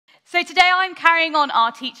So today I'm carrying on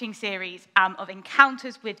our teaching series of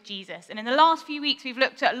encounters with Jesus. And in the last few weeks, we've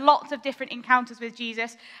looked at lots of different encounters with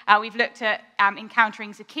Jesus. We've looked at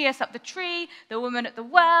encountering Zacchaeus up the tree, the woman at the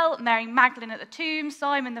well, Mary Magdalene at the tomb,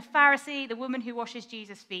 Simon the Pharisee, the woman who washes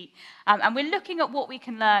Jesus' feet. And we're looking at what we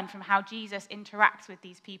can learn from how Jesus interacts with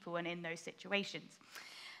these people and in those situations.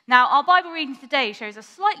 Now, our Bible reading today shows a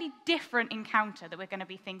slightly different encounter that we're going to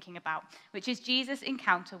be thinking about, which is Jesus'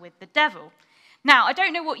 encounter with the devil. Now, I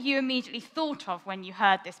don't know what you immediately thought of when you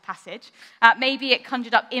heard this passage. Maybe it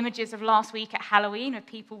conjured up images of last week at Halloween with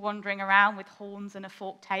people wandering around with horns and a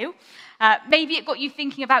forked tail. Maybe it got you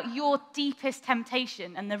thinking about your deepest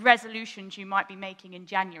temptation and the resolutions you might be making in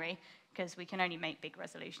January, because we can only make big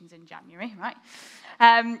resolutions in January, right?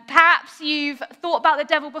 Perhaps you've thought about the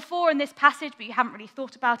devil before in this passage, but you haven't really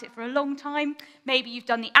thought about it for a long time. Maybe you've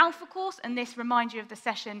done the Alpha course, and this reminds you of the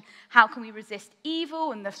session, How Can We Resist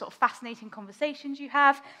Evil, and the sort of fascinating conversations you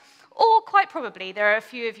have. Or quite probably, there are a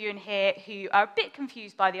few of you in here who are a bit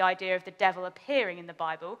confused by the idea of the devil appearing in the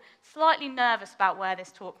Bible, slightly nervous about where this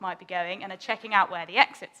talk might be going, and are checking out where the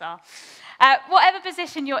exits are. Whatever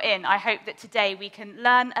position you're in, I hope that today we can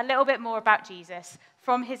learn a little bit more about Jesus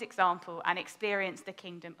from his example and experience the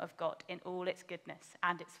kingdom of God in all its goodness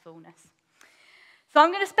and its fullness. So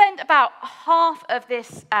I'm going to spend about half of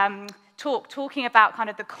this talk talking about kind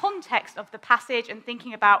of the context of the passage and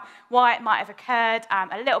thinking about why it might have occurred,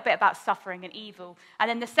 a little bit about suffering and evil. And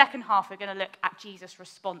then the second half, we're going to look at Jesus'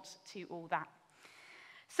 response to all that.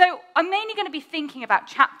 So I'm mainly going to be thinking about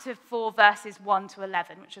chapter 4, verses 1 to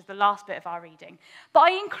 11, which is the last bit of our reading. But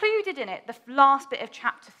I included in it the last bit of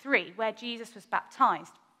chapter 3, where Jesus was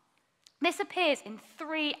baptized. This appears in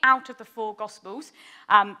 3 out of the 4 Gospels,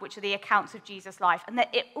 which are the accounts of Jesus' life, and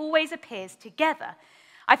that it always appears together.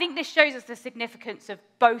 I think this shows us the significance of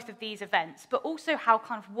both of these events, but also how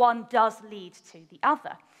kind of one does lead to the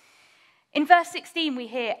other. In verse 16, we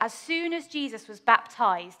hear, as soon as Jesus was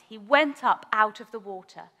baptized, he went up out of the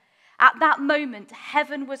water. At that moment,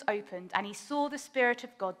 heaven was opened, and he saw the Spirit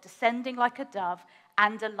of God descending like a dove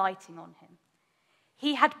and alighting on him.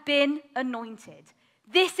 He had been anointed.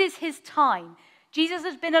 This is his time. Jesus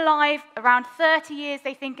has been alive around 30 years,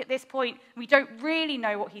 they think, at this point. We don't really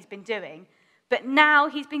know what he's been doing. But now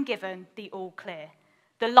he's been given the all clear,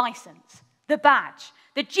 the license, the badge,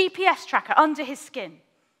 the GPS tracker under his skin.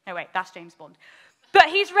 No, wait, that's James Bond. But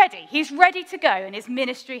he's ready. He's ready to go, and his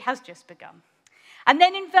ministry has just begun. And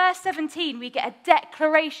then in verse 17, we get a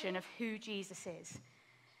declaration of who Jesus is.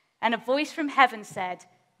 And a voice from heaven said,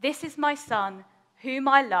 "This is my Son, whom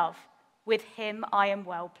I love. With him I am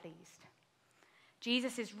well pleased."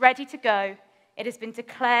 Jesus is ready to go. It has been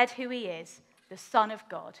declared who he is, the Son of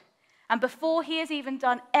God. And before he has even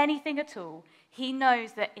done anything at all, he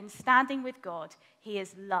knows that in standing with God, he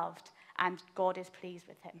is loved and God is pleased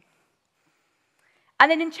with him.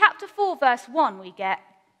 And then in chapter 4, verse 1, we get,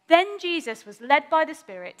 "Then Jesus was led by the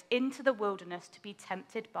Spirit into the wilderness to be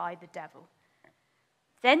tempted by the devil."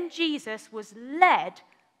 Then Jesus was led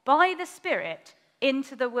by the Spirit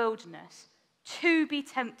into the wilderness to be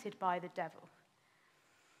tempted by the devil.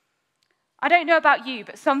 I don't know about you,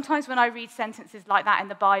 but sometimes when I read sentences like that in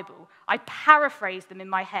the Bible, I paraphrase them in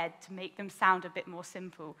my head to make them sound a bit more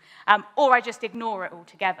simple, or I just ignore it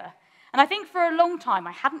altogether. And I think for a long time,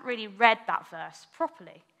 I hadn't really read that verse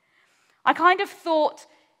properly. I kind of thought,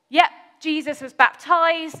 yep, Jesus was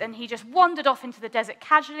baptized, and he just wandered off into the desert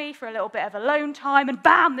casually for a little bit of alone time, and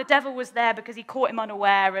bam, the devil was there because he caught him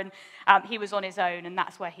unaware, and he was on his own, and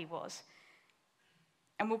that's where he was.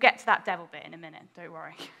 And we'll get to that devil bit in a minute, don't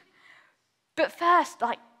worry. But first,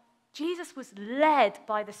 Jesus was led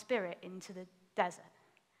by the Spirit into the desert.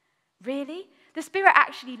 Really? The Spirit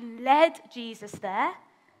actually led Jesus there?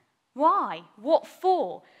 Why? What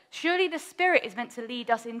for? Surely the Spirit is meant to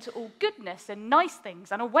lead us into all goodness and nice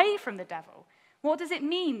things and away from the devil. What does it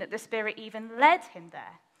mean that the Spirit even led him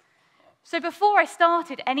there? So before I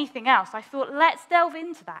started anything else, I thought, let's delve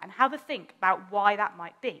into that and have a think about why that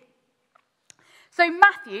might be. So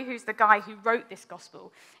Matthew, who's the guy who wrote this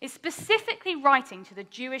gospel, is specifically writing to the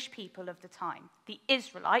Jewish people of the time, the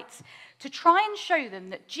Israelites, to try and show them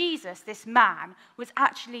that Jesus, this man, was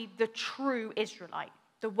actually the true Israelite,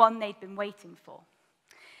 the one they'd been waiting for.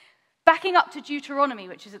 Backing up to Deuteronomy,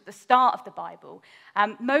 which is at the start of the Bible,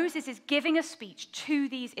 Moses is giving a speech to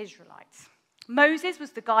these Israelites. Moses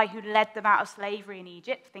was the guy who led them out of slavery in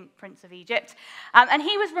Egypt, think Prince of Egypt, and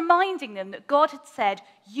he was reminding them that God had said,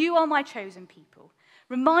 "You are my chosen people,"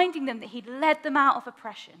 reminding them that he'd led them out of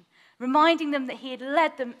oppression, reminding them that he had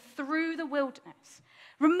led them through the wilderness,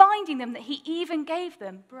 reminding them that he even gave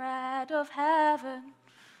them bread of heaven.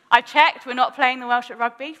 I checked, we're not playing the Welsh at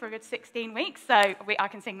rugby for a good 16 weeks, so I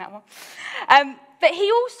can sing that one. But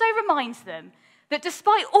he also reminds them that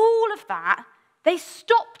despite all of that, they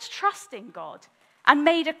stopped trusting God and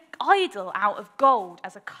made an idol out of gold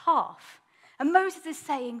as a calf. And Moses is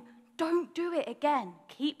saying, don't do it again.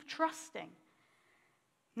 Keep trusting.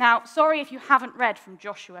 Now, sorry if you haven't read from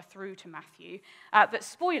Joshua through to Matthew, but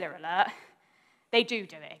spoiler alert, they do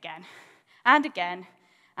it again, and again,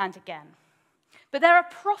 and again. But there are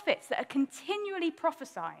prophets that are continually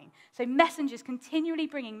prophesying, so messengers continually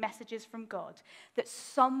bringing messages from God, that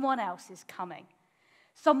someone else is coming.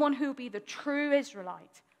 Someone who will be the true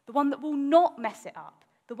Israelite, the one that will not mess it up,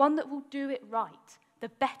 the one that will do it right, the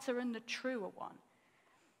better and the truer one.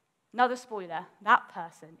 Another spoiler, that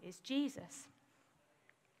person is Jesus.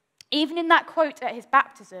 Even in that quote at his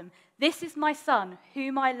baptism, "This is my son,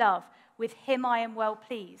 whom I love, with him I am well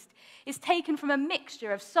pleased," is taken from a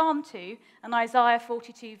mixture of Psalm 2 and Isaiah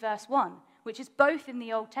 42 verse 1, which is both in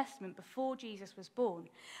the Old Testament before Jesus was born.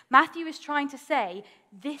 Matthew is trying to say,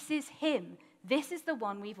 this is him. This is the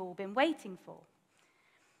one we've all been waiting for.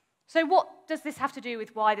 So what does this have to do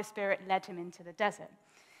with why the Spirit led him into the desert?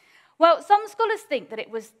 Well, some scholars think that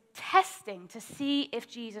it was testing to see if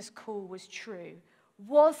Jesus' call was true.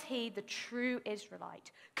 Was he the true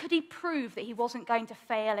Israelite? Could he prove that he wasn't going to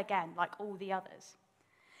fail again like all the others?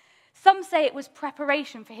 Some say it was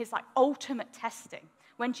preparation for his ultimate testing,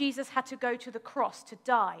 when Jesus had to go to the cross to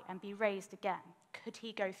die and be raised again. Could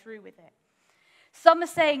he go through with it? Some are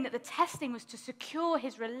saying that the testing was to secure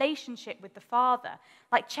his relationship with the Father,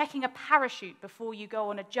 like checking a parachute before you go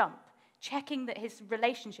on a jump, checking that his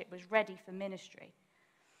relationship was ready for ministry.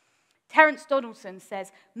 Terence Donaldson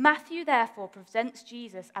says, Matthew therefore presents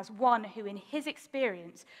Jesus as one who in his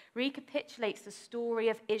experience recapitulates the story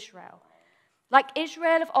of Israel. Like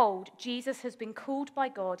Israel of old, Jesus has been called by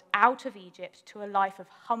God out of Egypt to a life of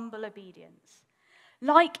humble obedience.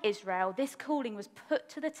 Like Israel, this calling was put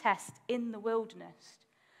to the test in the wilderness.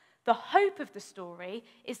 The hope of the story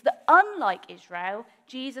is that unlike Israel,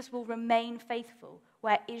 Jesus will remain faithful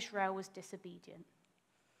where Israel was disobedient.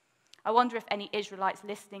 I wonder if any Israelites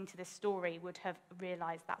listening to this story would have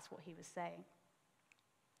realized that's what he was saying.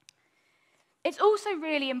 It's also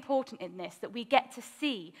really important in this that we get to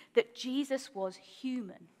see that Jesus was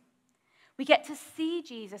human. We get to see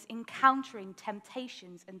Jesus encountering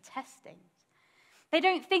temptations and testings. They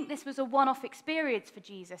don't think this was a one-off experience for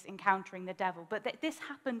Jesus encountering the devil, but that this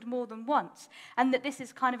happened more than once, and that this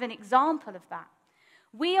is kind of an example of that.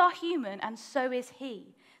 We are human, and so is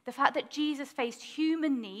he. The fact that Jesus faced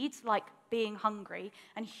human needs, like being hungry,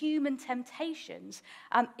 and human temptations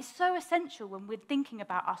is so essential when we're thinking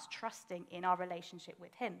about us trusting in our relationship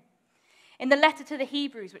with him. In the letter to the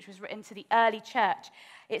Hebrews, which was written to the early church,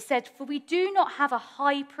 it said, "For we do not have a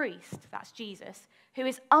high priest," that's Jesus, "who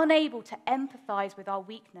is unable to empathize with our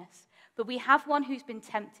weakness, but we have one who's been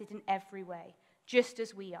tempted in every way, just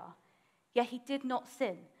as we are. Yet he did not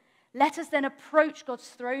sin. Let us then approach God's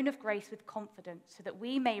throne of grace with confidence so that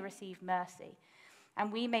we may receive mercy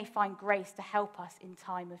and we may find grace to help us in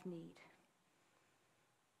time of need."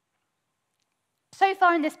 So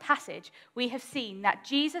far in this passage, we have seen that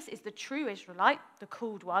Jesus is the true Israelite, the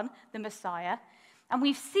called one, the Messiah, and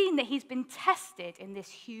we've seen that he's been tested in this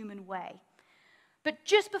human way. But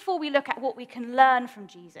just before we look at what we can learn from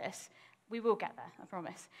Jesus, we will get there, I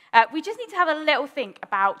promise, we just need to have a little think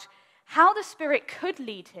about how the Spirit could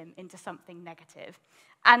lead him into something negative,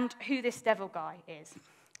 and who this devil guy is.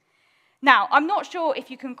 Now, I'm not sure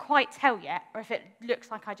if you can quite tell yet, or if it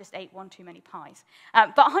looks like I just ate one too many pies,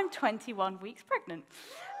 but I'm 21 weeks pregnant.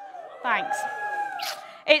 Thanks.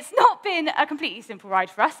 It's not been a completely simple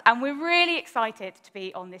ride for us, and we're really excited to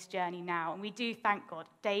be on this journey now, and we do thank God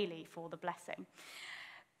daily for the blessing.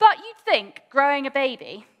 But you'd think growing a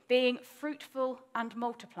baby, being fruitful and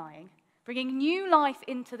multiplying, bringing new life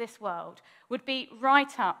into this world, would be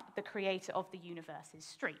right up the creator of the universe's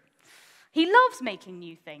street. He loves making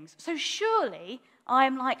new things, so surely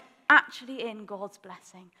I'm actually in God's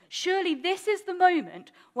blessing. Surely this is the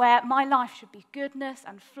moment where my life should be goodness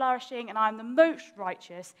and flourishing, and I'm the most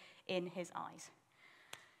righteous in his eyes.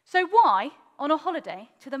 So why, on a holiday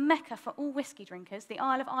to the Mecca for all whiskey drinkers, the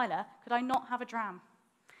Isle of Isla, could I not have a dram?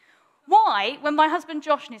 Why, when my husband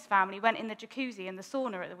Josh and his family went in the jacuzzi and the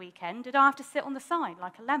sauna at the weekend, did I have to sit on the side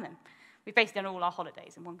like a lemon? We've basically done all our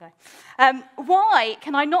holidays in one go. Why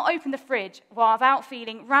can I not open the fridge without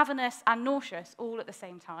feeling ravenous and nauseous all at the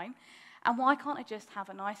same time? And why can't I just have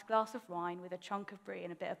a nice glass of wine with a chunk of brie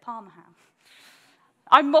and a bit of Parma ham?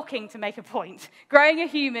 I'm mocking to make a point. Growing a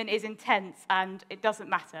human is intense, and it doesn't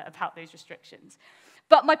matter about those restrictions.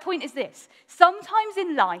 But my point is this. Sometimes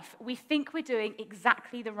in life, we think we're doing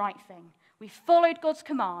exactly the right thing. We've followed God's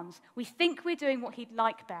commands. We think we're doing what he'd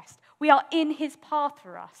like best. We are in his path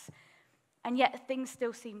for us. And yet things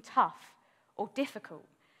still seem tough or difficult.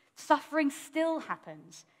 Suffering still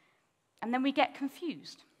happens. And then we get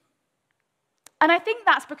confused. And I think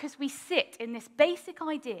that's because we sit in this basic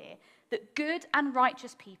idea that good and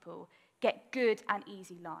righteous people get good and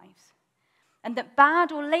easy lives. And that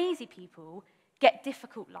bad or lazy people get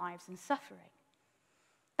difficult lives and suffering.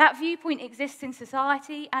 That viewpoint exists in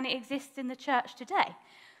society and it exists in the church today.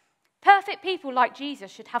 Perfect people like Jesus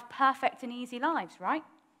should have perfect and easy lives, right?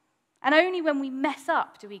 And only when we mess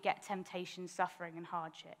up do we get temptation, suffering, and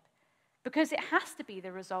hardship. Because it has to be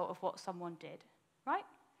the result of what someone did, right?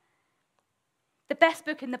 The best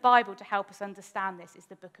book in the Bible to help us understand this is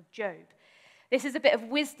the book of Job. This is a bit of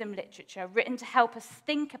wisdom literature written to help us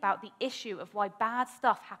think about the issue of why bad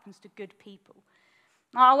stuff happens to good people.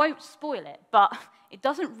 Now, I won't spoil it, but it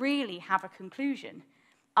doesn't really have a conclusion,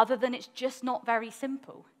 other than it's just not very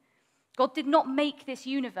simple. God did not make this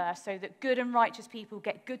universe so that good and righteous people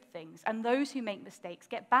get good things, and those who make mistakes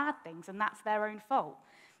get bad things, and that's their own fault.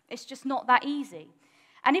 It's just not that easy.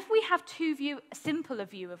 And if we have a simpler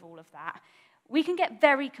view of all of that, we can get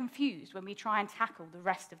very confused when we try and tackle the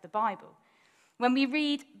rest of the Bible. When we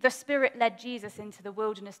read the Spirit led Jesus into the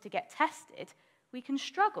wilderness to get tested, we can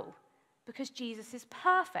struggle because Jesus is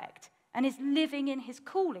perfect and is living in his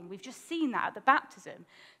calling. We've just seen that at the baptism.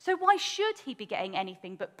 So why should he be getting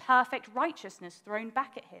anything but perfect righteousness thrown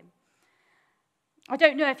back at him? I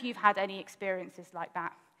don't know if you've had any experiences like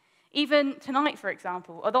that. Even tonight, for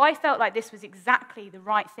example, although I felt like this was exactly the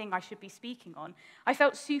right thing I should be speaking on, I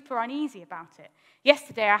felt super uneasy about it.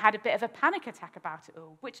 Yesterday, I had a bit of a panic attack about it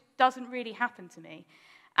all, which doesn't really happen to me.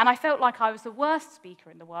 And I felt like I was the worst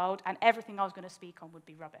speaker in the world, and everything I was going to speak on would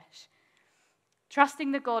be rubbish.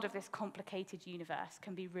 Trusting the God of this complicated universe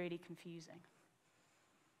can be really confusing.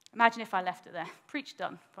 Imagine if I left it there. Preach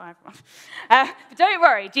done. Bye, everyone. But don't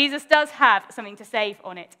worry, Jesus does have something to say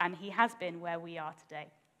on it, and he has been where we are today.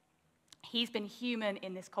 He's been human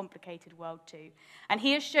in this complicated world too. And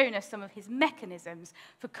he has shown us some of his mechanisms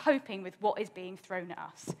for coping with what is being thrown at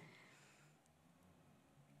us.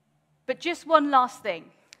 But just one last thing.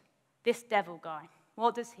 This devil guy,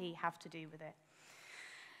 what does he have to do with it?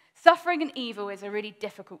 Suffering and evil is a really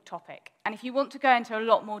difficult topic. And if you want to go into a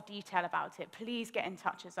lot more detail about it, please get in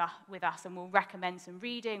touch with us and we'll recommend some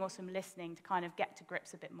reading or some listening to kind of get to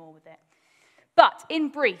grips a bit more with it. But in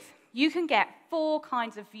brief, you can get 4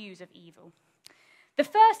 kinds of views of evil. The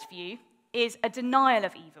first view is a denial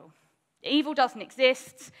of evil. Evil doesn't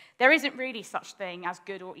exist. There isn't really such thing as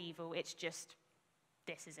good or evil. It's just,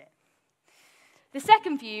 this is it. The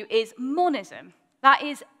second view is monism. That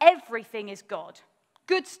is, everything is God.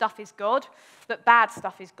 Good stuff is God, but bad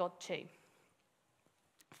stuff is God too.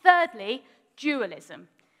 Thirdly, dualism.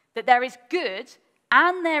 That there is good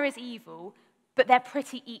and there is evil, but they're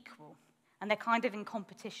pretty equal. And they're kind of in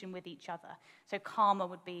competition with each other. So karma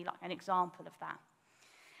would be like an example of that.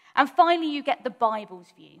 And finally, you get the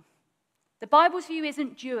Bible's view. The Bible's view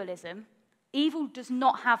isn't dualism. Evil does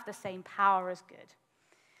not have the same power as good.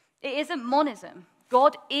 It isn't monism.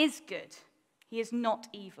 God is good. He is not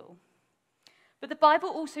evil. But the Bible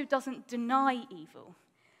also doesn't deny evil.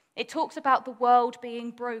 It talks about the world being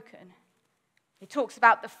broken. It talks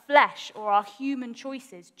about the flesh or our human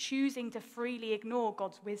choices choosing to freely ignore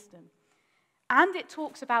God's wisdom. And it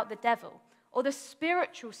talks about the devil, or the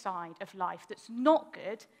spiritual side of life that's not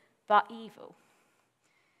good, but evil.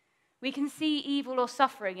 We can see evil or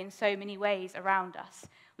suffering in so many ways around us.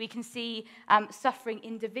 We can see suffering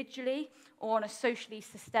individually or on a socially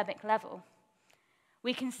systemic level.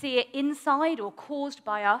 We can see it inside or caused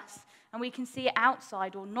by us, and we can see it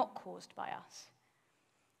outside or not caused by us.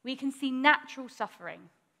 We can see natural suffering,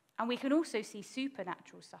 and we can also see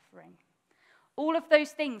supernatural suffering. All of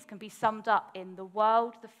those things can be summed up in the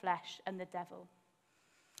world, the flesh, and the devil.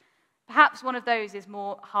 Perhaps one of those is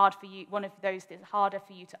harder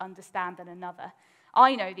for you to understand than another.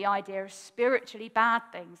 I know the idea of spiritually bad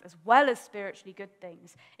things as well as spiritually good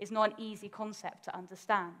things is not an easy concept to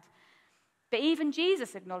understand. But even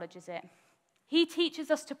Jesus acknowledges it. He teaches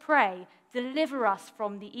us to pray, deliver us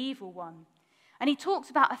from the evil one. And he talks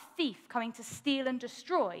about a thief coming to steal and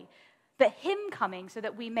destroy, but him coming so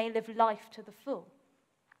that we may live life to the full.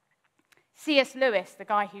 C.S. Lewis, the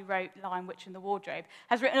guy who wrote Lion, Witch and the Wardrobe,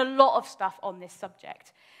 has written a lot of stuff on this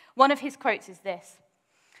subject. One of his quotes is this: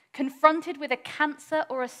 "Confronted with a cancer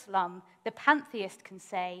or a slum, the pantheist can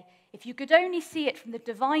say, if you could only see it from the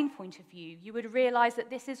divine point of view, you would realize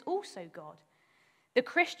that this is also God. The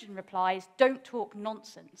Christian replies, don't talk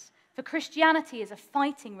nonsense. For Christianity is a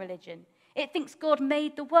fighting religion. It thinks God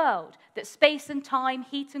made the world, that space and time,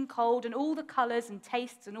 heat and cold, and all the colours and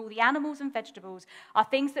tastes and all the animals and vegetables are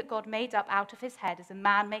things that God made up out of his head as a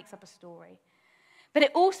man makes up a story. But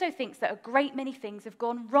it also thinks that a great many things have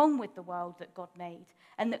gone wrong with the world that God made,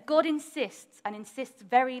 and that God insists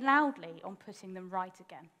very loudly on putting them right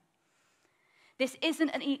again. This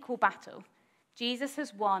isn't an equal battle. Jesus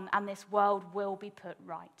has won, and this world will be put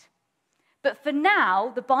right. But for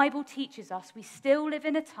now, the Bible teaches us we still live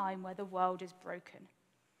in a time where the world is broken.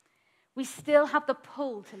 We still have the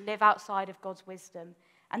pull to live outside of God's wisdom,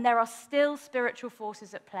 and there are still spiritual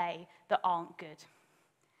forces at play that aren't good.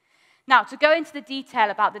 Now, to go into the detail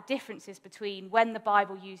about the differences between when the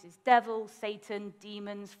Bible uses devil, Satan,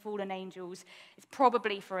 demons, fallen angels, it's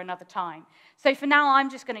probably for another time. So for now, I'm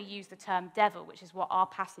just going to use the term devil, which is what our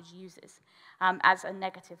passage uses, as a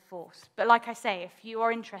negative force. But like I say, if you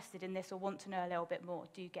are interested in this or want to know a little bit more,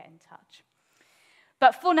 do get in touch.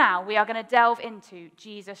 But for now, we are going to delve into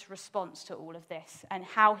Jesus' response to all of this and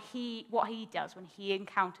what he does when he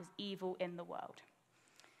encounters evil in the world.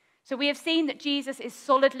 So we have seen that Jesus is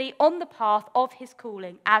solidly on the path of his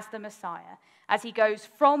calling as the Messiah, as he goes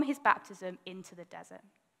from his baptism into the desert.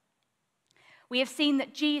 We have seen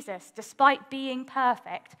that Jesus, despite being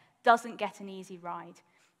perfect, doesn't get an easy ride,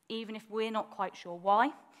 even if we're not quite sure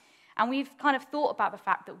why. And we've kind of thought about the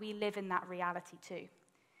fact that we live in that reality too.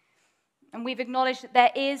 And we've acknowledged that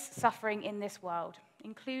there is suffering in this world,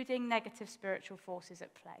 including negative spiritual forces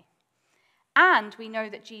at play. And we know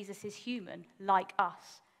that Jesus is human, like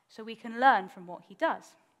us, so we can learn from what he does.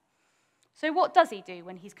 So what does he do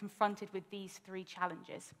when he's confronted with these three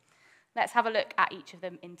challenges? Let's have a look at each of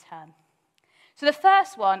them in turn. So the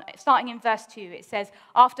first one, starting in verse 2, it says,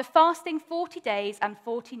 "After fasting 40 days and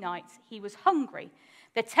 40 nights, he was hungry.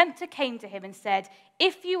 The tempter came to him and said,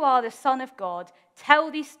 'If you are the Son of God,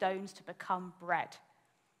 tell these stones to become bread.'"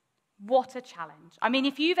 What a challenge. I mean,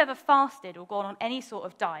 if you've ever fasted or gone on any sort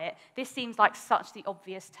of diet, this seems like such the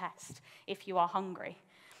obvious test if you are hungry.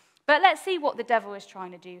 But let's see what the devil is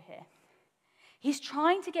trying to do here. He's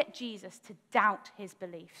trying to get Jesus to doubt his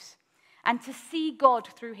beliefs and to see God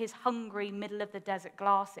through his hungry, middle-of-the-desert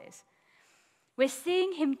glasses. We're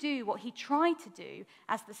seeing him do what he tried to do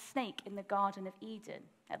as the snake in the Garden of Eden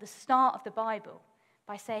at the start of the Bible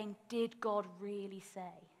by saying, "Did God really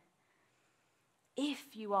say?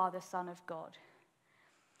 If you are the Son of God,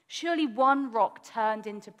 surely one rock turned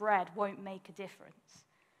into bread won't make a difference."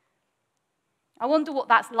 I wonder what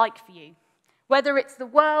that's like for you. Whether it's the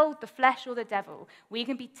world, the flesh, or the devil, we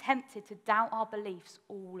can be tempted to doubt our beliefs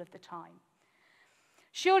all of the time.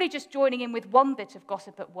 Surely just joining in with one bit of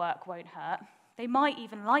gossip at work won't hurt. They might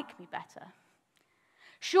even like me better.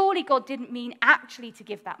 Surely God didn't mean actually to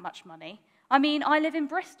give that much money. I mean, I live in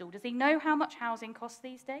Bristol. Does he know how much housing costs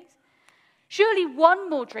these days? Surely one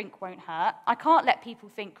more drink won't hurt. I can't let people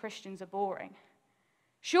think Christians are boring.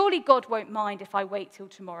 Surely God won't mind if I wait till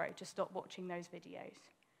tomorrow to stop watching those videos.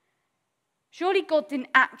 Surely God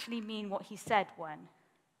didn't actually mean what he said when.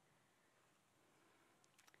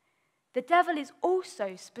 The devil is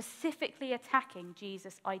also specifically attacking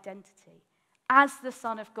Jesus' identity as the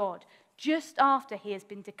Son of God just after he has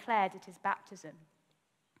been declared at his baptism.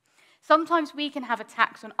 Sometimes we can have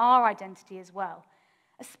attacks on our identity as well,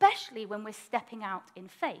 especially when we're stepping out in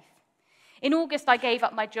faith. In August, I gave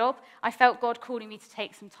up my job. I felt God calling me to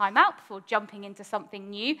take some time out before jumping into something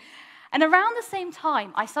new. And around the same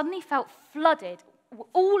time, I suddenly felt flooded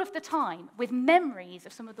all of the time with memories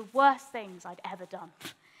of some of the worst things I'd ever done.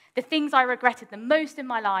 The things I regretted the most in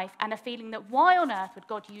my life, and a feeling that why on earth would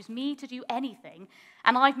God use me to do anything,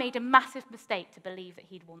 and I've made a massive mistake to believe that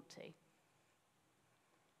he'd want to.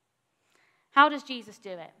 How does Jesus do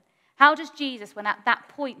it? How does Jesus, when at that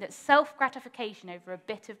point that self-gratification over a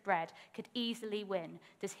bit of bread could easily win,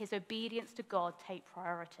 does his obedience to God take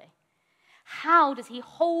priority? How does he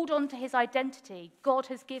hold on to his identity God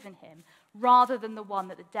has given him rather than the one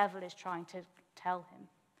that the devil is trying to tell him?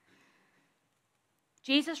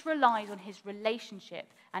 Jesus relies on his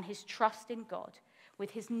relationship and his trust in God with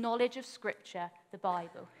his knowledge of Scripture, the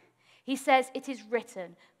Bible. He says, "It is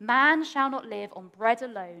written, man shall not live on bread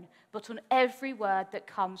alone, but on every word that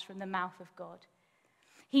comes from the mouth of God."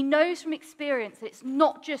 He knows from experience that it's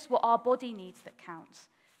not just what our body needs that counts,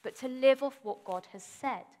 but to live off what God has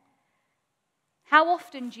said. How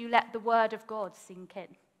often do you let the word of God sink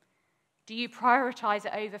in? Do you prioritize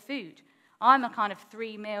it over food? I'm a kind of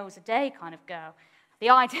 3 meals a day kind of girl.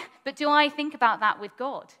 But do I think about that with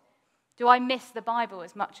God? Do I miss the Bible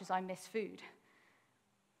as much as I miss food?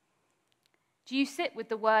 Do you sit with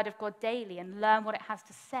the word of God daily and learn what it has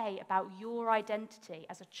to say about your identity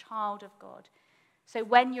as a child of God? So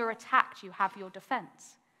when you're attacked, you have your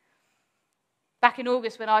defense. Back in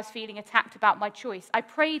August, when I was feeling attacked about my choice, I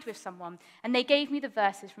prayed with someone, and they gave me the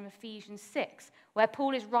verses from Ephesians 6, where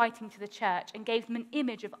Paul is writing to the church and gave them an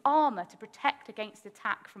image of armor to protect against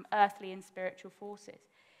attack from earthly and spiritual forces.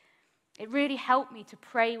 It really helped me to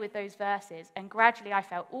pray with those verses, and gradually I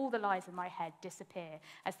felt all the lies in my head disappear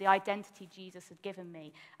as the identity Jesus had given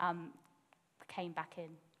me came back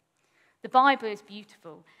in. The Bible is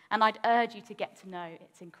beautiful, and I'd urge you to get to know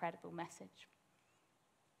its incredible message.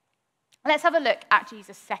 Let's have a look at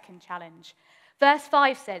Jesus' second challenge. Verse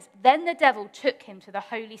 5 says, "Then the devil took him to the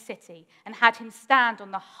holy city and had him stand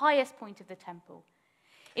on the highest point of the temple.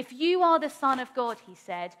 'If you are the Son of God,' he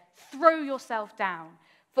said, 'throw yourself down.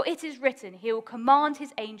 For it is written, he will command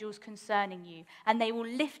his angels concerning you, and they will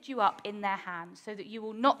lift you up in their hands so that you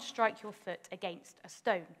will not strike your foot against a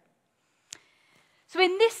stone.'" So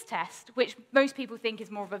in this test, which most people think is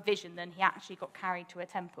more of a vision than he actually got carried to a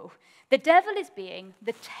temple, the devil is being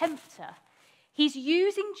the tempter. He's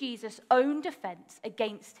using Jesus' own defense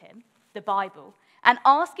against him, the Bible, and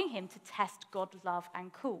asking him to test God's love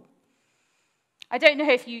and call. I don't know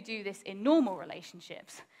if you do this in normal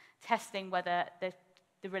relationships, testing whether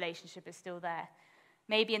the relationship is still there.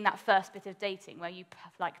 Maybe in that first bit of dating where you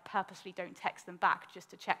purposely don't text them back just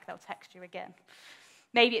to check they'll text you again.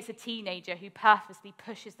 Maybe it's a teenager who purposely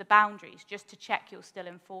pushes the boundaries just to check you'll still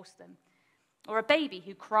enforce them. Or a baby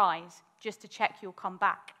who cries just to check you'll come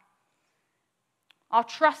back. Our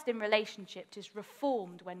trust in relationship is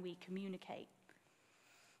reformed when we communicate.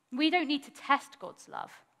 We don't need to test God's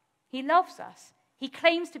love. He loves us. He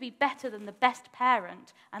claims to be better than the best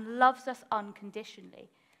parent and loves us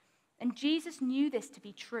unconditionally. And Jesus knew this to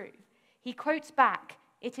be true. He quotes back,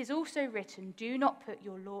 "It is also written, 'Do not put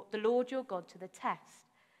the Lord your God to the test.'"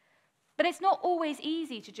 But it's not always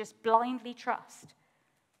easy to just blindly trust.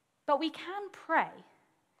 But we can pray.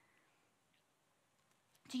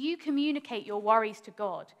 Do you communicate your worries to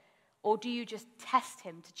God, or do you just test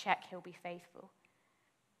him to check he'll be faithful?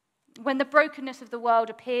 When the brokenness of the world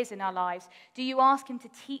appears in our lives, do you ask him to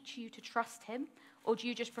teach you to trust him, or do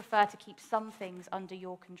you just prefer to keep some things under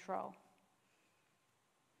your control?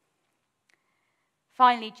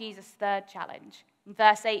 Finally, Jesus' third challenge. In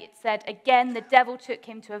verse 8, it said, "Again, the devil took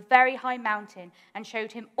him to a very high mountain and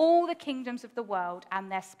showed him all the kingdoms of the world and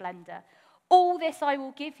their splendor. 'All this I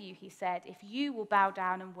will give you,' he said, 'if you will bow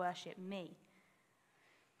down and worship me.'"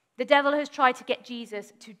 The devil has tried to get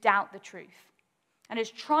Jesus to doubt the truth and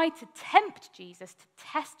has tried to tempt Jesus to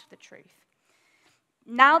test the truth.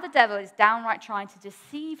 Now the devil is downright trying to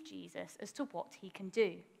deceive Jesus as to what he can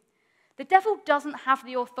do. The devil doesn't have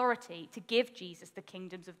the authority to give Jesus the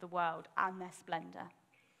kingdoms of the world and their splendor.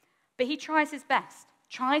 But he tries his best,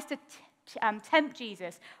 tries to tempt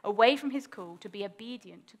Jesus away from his call to be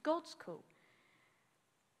obedient to God's call.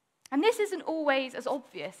 And this isn't always as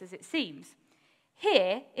obvious as it seems.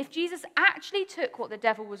 Here, if Jesus actually took what the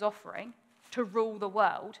devil was offering to rule the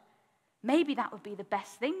world, maybe that would be the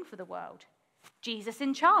best thing for the world. Jesus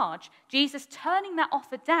in charge. Jesus turning that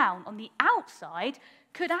offer down on the outside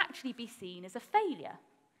could actually be seen as a failure.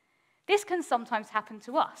 This can sometimes happen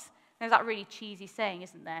to us. There's that really cheesy saying,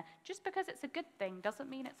 isn't there? Just because it's a good thing doesn't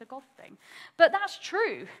mean it's a God thing. But that's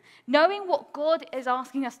true. Knowing what God is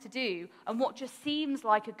asking us to do and what just seems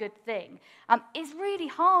like a good thing is really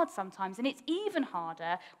hard sometimes. And it's even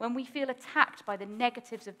harder when we feel attacked by the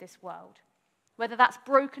negatives of this world, whether that's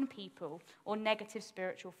broken people or negative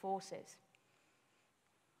spiritual forces.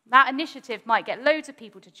 That initiative might get loads of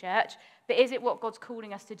people to church, but is it what God's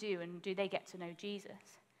calling us to do, and do they get to know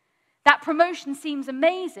Jesus? That promotion seems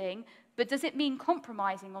amazing, but does it mean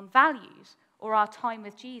compromising on values or our time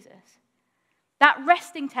with Jesus? That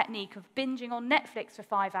resting technique of binging on Netflix for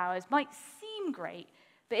 5 hours might seem great,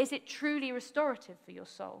 but is it truly restorative for your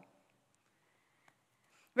soul?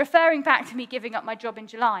 Referring back to me giving up my job in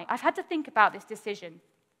July, I've had to think about this decision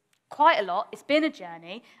quite a lot. It's been a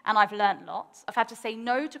journey, and I've learned lots. I've had to say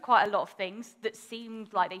no to quite a lot of things that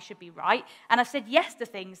seemed like they should be right, and I've said yes to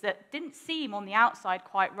things that didn't seem on the outside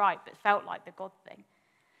quite right, but felt like the God thing.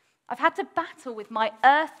 I've had to battle with my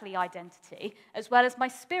earthly identity as well as my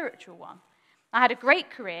spiritual one. I had a great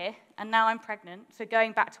career, and now I'm pregnant, so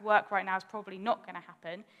going back to work right now is probably not going to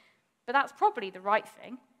happen, but that's probably the right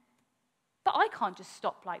thing. But I can't just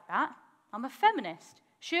stop like that. I'm a feminist.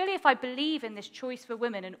 Surely if I believe in this choice for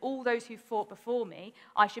women and all those who fought before me,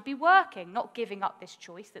 I should be working, not giving up this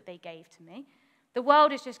choice that they gave to me. The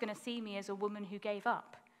world is just going to see me as a woman who gave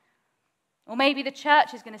up. Or maybe the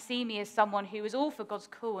church is going to see me as someone who was all for God's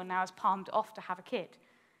call and now has palmed off to have a kid.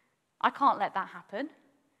 I can't let that happen.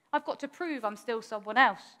 I've got to prove I'm still someone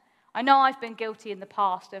else. I know I've been guilty in the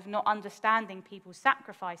past of not understanding people's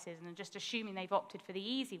sacrifices and just assuming they've opted for the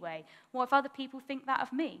easy way. What if other people think that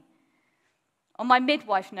of me? On my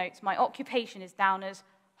midwife notes, my occupation is down as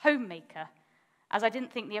homemaker, as I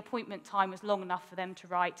didn't think the appointment time was long enough for them to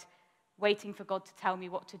write, waiting for God to tell me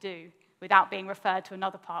what to do, without being referred to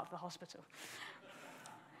another part of the hospital.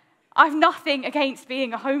 I've nothing against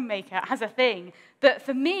being a homemaker as a thing, but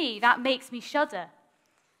for me, that makes me shudder.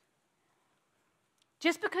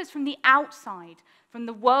 Just because from the outside, from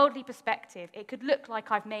the worldly perspective, it could look like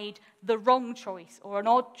I've made the wrong choice or an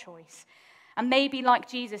odd choice. And maybe like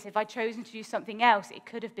Jesus, if I'd chosen to do something else, it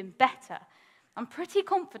could have been better. I'm pretty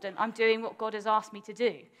confident I'm doing what God has asked me to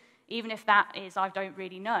do, even if that is I don't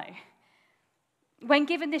really know. When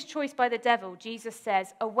given this choice by the devil, Jesus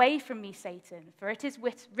says, "Away from me, Satan, for it is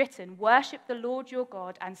written, worship the Lord your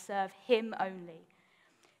God and serve him only."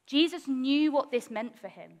 Jesus knew what this meant for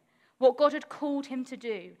him, what God had called him to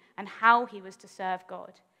do, and how he was to serve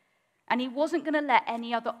God. And he wasn't going to let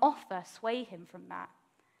any other offer sway him from that.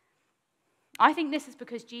 I think this is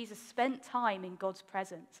because Jesus spent time in God's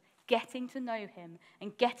presence, getting to know him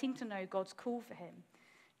and getting to know God's call for him.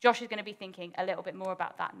 Josh is going to be thinking a little bit more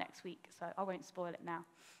about that next week, so I won't spoil it now.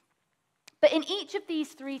 But in each of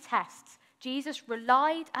these three tests, Jesus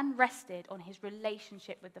relied and rested on his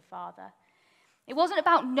relationship with the Father. It wasn't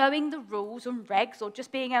about knowing the rules and regs or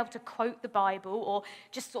just being able to quote the Bible or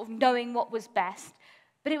just sort of knowing what was best,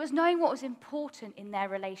 but it was knowing what was important in their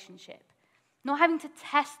relationship, not having to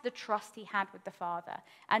test the trust he had with the Father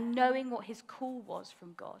and knowing what his call was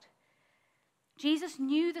from God. Jesus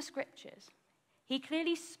knew the scriptures. He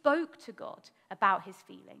clearly spoke to God about his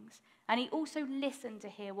feelings, and he also listened to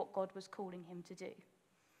hear what God was calling him to do.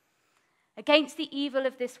 Against the evil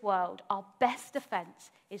of this world, our best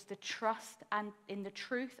defense is to trust in the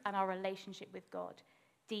truth and our relationship with God,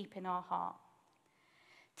 deep in our heart.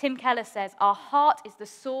 Tim Keller says, "Our heart is the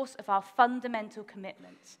source of our fundamental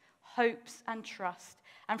commitments, hopes, and trust,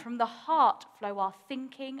 and from the heart flow our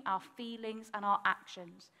thinking, our feelings, and our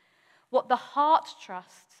actions. What the heart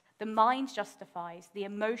trusts, the mind justifies, the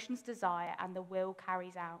emotions desire, and the will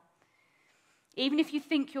carries out." Even if you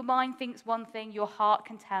think your mind thinks one thing, your heart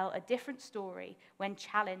can tell a different story when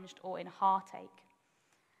challenged or in heartache.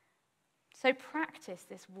 So practice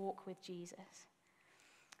this walk with Jesus.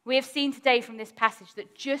 We have seen today from this passage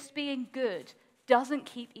that just being good doesn't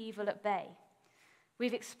keep evil at bay.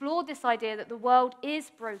 We've explored this idea that the world is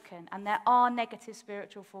broken and there are negative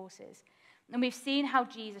spiritual forces. And we've seen how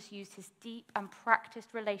Jesus used his deep and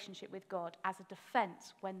practiced relationship with God as a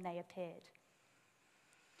defense when they appeared.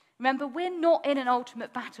 Remember, we're not in an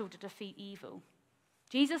ultimate battle to defeat evil.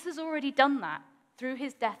 Jesus has already done that through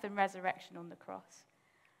his death and resurrection on the cross.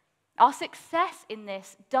 Our success in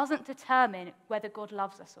this doesn't determine whether God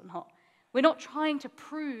loves us or not. We're not trying to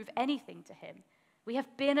prove anything to him. We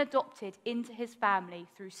have been adopted into his family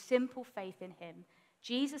through simple faith in him.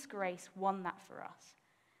 Jesus' grace won that for us.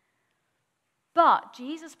 But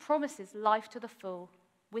Jesus promises life to the full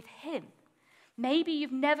with him. Maybe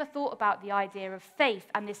you've never thought about the idea of faith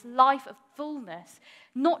and this life of fullness,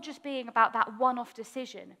 not just being about that one-off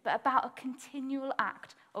decision, but about a continual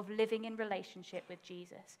act of living in relationship with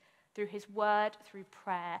Jesus, through his word, through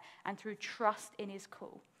prayer, and through trust in his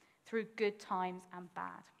call, through good times and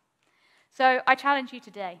bad. So I challenge you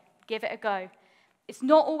today, give it a go. It's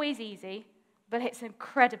not always easy, but it's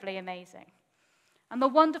incredibly amazing. And the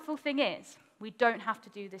wonderful thing is, we don't have to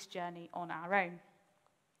do this journey on our own.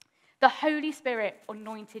 The Holy Spirit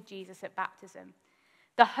anointed Jesus at baptism.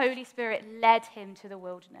 The Holy Spirit led him to the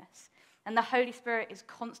wilderness. And the Holy Spirit is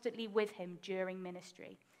constantly with him during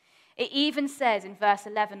ministry. It even says in verse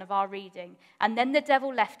 11 of our reading, "And then the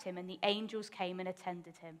devil left him and the angels came and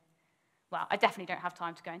attended him." Well, I definitely don't have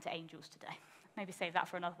time to go into angels today. Maybe save that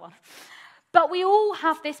for another one. But we all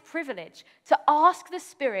have this privilege to ask the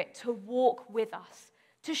Spirit to walk with us,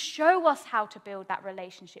 to show us how to build that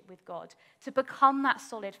relationship with God, to become that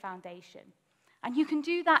solid foundation. And you can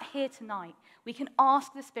do that here tonight. We can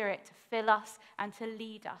ask the Spirit to fill us and to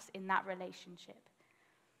lead us in that relationship.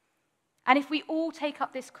 And if we all take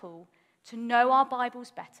up this call to know our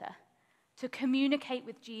Bibles better, to communicate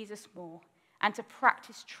with Jesus more, and to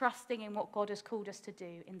practice trusting in what God has called us to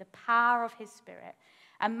do in the power of his Spirit,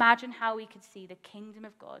 imagine how we could see the kingdom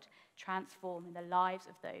of God transform in the lives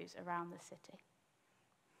of those around the city.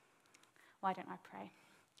 Why don't I pray?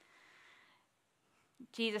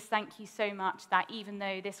 Jesus, thank you so much that even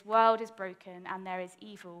though this world is broken and there is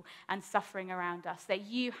evil and suffering around us, that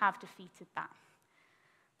you have defeated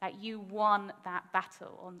that you won that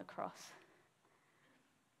battle on the cross.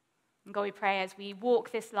 And God, we pray as we walk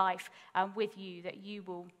this life with you, that you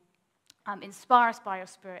will Inspire us by your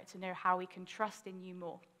Spirit to know how we can trust in you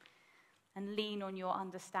more and lean on your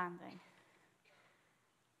understanding.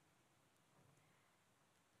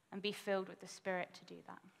 And be filled with the Spirit to do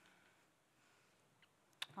that.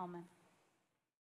 Amen.